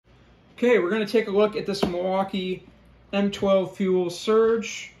Okay, we're going to take a look at this Milwaukee M12 fuel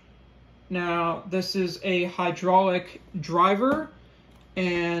surge. Now, this is a hydraulic driver,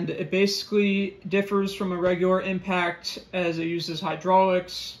 and it basically differs from a regular impact as it uses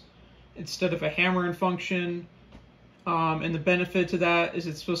hydraulics instead of a hammering function. And the benefit to that is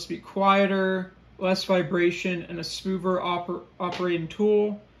it's supposed to be quieter, less vibration, and a smoother operating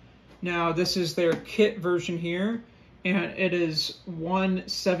tool. Now, this is their kit version here, and it is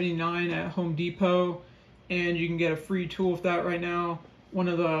 $179 at Home Depot, and you can get a free tool with that right now. One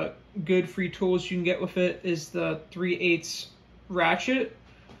of the good free tools you can get with it is the 3/8 ratchet.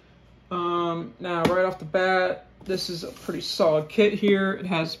 Now, right off the bat, this is a pretty solid kit here. It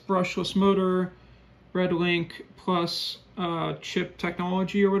has brushless motor, Red Link plus chip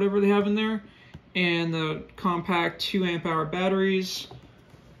technology or whatever they have in there, and the compact 2 amp hour batteries.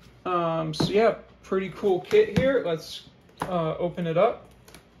 So yeah, pretty cool kit here. Let's open it up.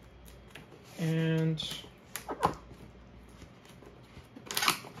 And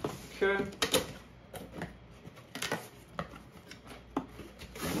okay.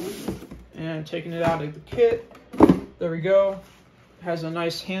 And taking it out of the kit. There we go. It has a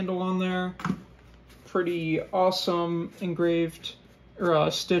nice handle on there. Pretty awesome engraved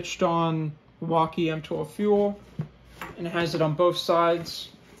or stitched on Milwaukee M12 fuel. And it has it on both sides.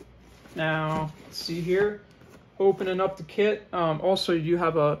 Now, let's see here. Opening up the kit. Also, you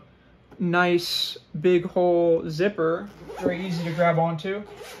have a nice big hole zipper. Very easy to grab onto.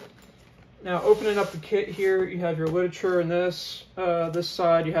 Now, opening up the kit here, you have your literature in this. This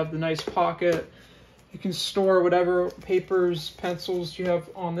side, you have the nice pocket. You can store whatever papers, pencils you have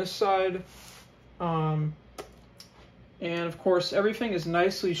on this side. And of course, everything is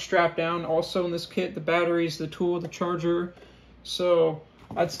nicely strapped down. Also in this kit, the batteries, the tool, the charger. So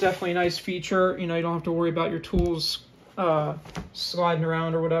that's definitely a nice feature. You know, you don't have to worry about your tools sliding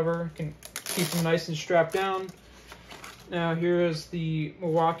around or whatever. You can keep them nice and strapped down. Now here is the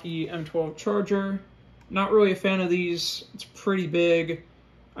Milwaukee M12 charger. Not really a fan of these. It's pretty big.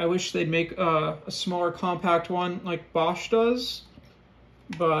 I wish they'd make a smaller compact one like Bosch does,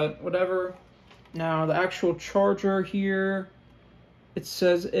 but whatever. Now the actual charger here, it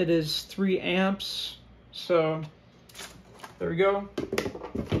says it is 3 amps. So there we go.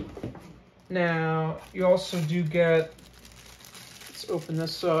 Now you also do get, let's open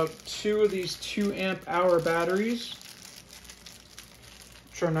this up, 2 of these 2 amp hour batteries,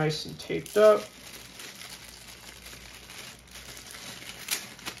 which are nice and taped up.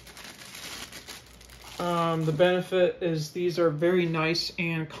 The benefit is these are very nice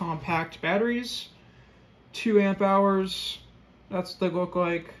and compact batteries. 2 amp hours, that's what they look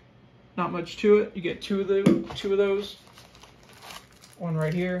like. Not much to it. You get two of those. One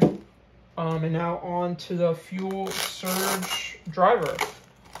right here. And now on to the fuel surge driver.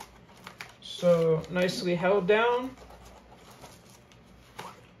 So nicely held down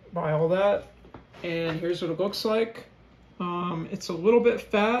by all that. And here's what it looks like. It's a little bit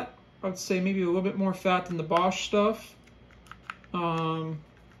fat. I would say maybe a little bit more fat than the Bosch stuff. Let's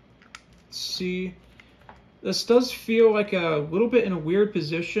see. This does feel like a little bit in a weird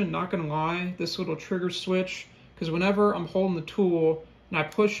position, not gonna lie, this little trigger switch, because whenever I'm holding the tool and I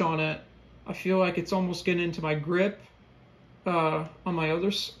push on it, I feel like it's almost getting into my grip on the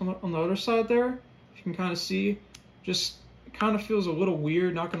other side there. If you can kind of see, just it kind of feels a little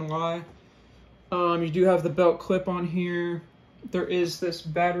weird, not gonna lie. You do have the belt clip on here. There is this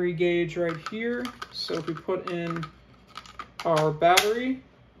battery gauge right here. So if we put in our battery,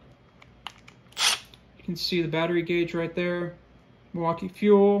 you can see the battery gauge right there. Milwaukee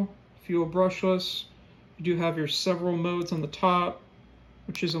fuel brushless. You do have your several modes on the top,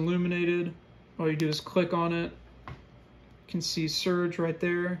 which is illuminated. All you do is click on it. You can see surge right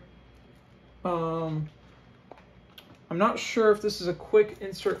there. I'm not sure if this is a quick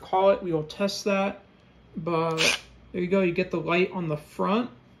insert collet. We will test that, but there you go. You get the light on the front,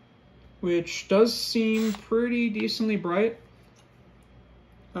 which does seem pretty decently bright.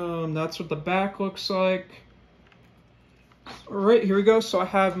 That's what the back looks like. All right, here we go. So I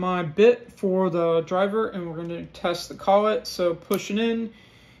have my bit for the driver, and we're going to test the collet. So pushing in,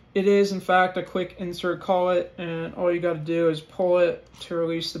 it is in fact a quick insert collet, and all you got to do is pull it to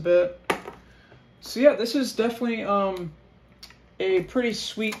release the bit. So yeah, this is definitely a pretty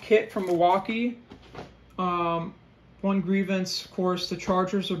sweet kit from Milwaukee. One grievance, of course, the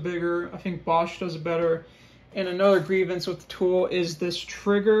chargers are bigger. I think Bosch does it better. And another grievance with the tool is this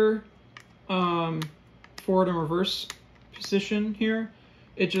trigger forward and reverse position here.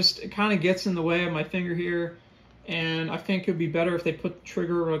 It kind of gets in the way of my finger here, and I think it would be better if they put the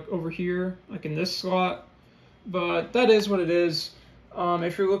trigger like over here, like in this slot. But that is what it is.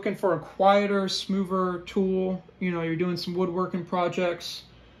 If you're looking for a quieter, smoother tool, you know, you're doing some woodworking projects,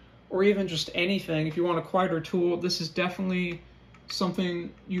 or even just anything, if you want a quieter tool, this is definitely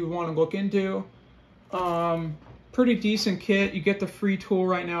something you want to look into. Pretty decent kit. You get the free tool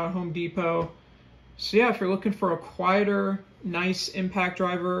right now at Home Depot. So yeah, if you're looking for a quieter, nice impact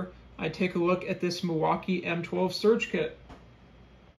driver, I'd take a look at this Milwaukee M12 Surge Kit.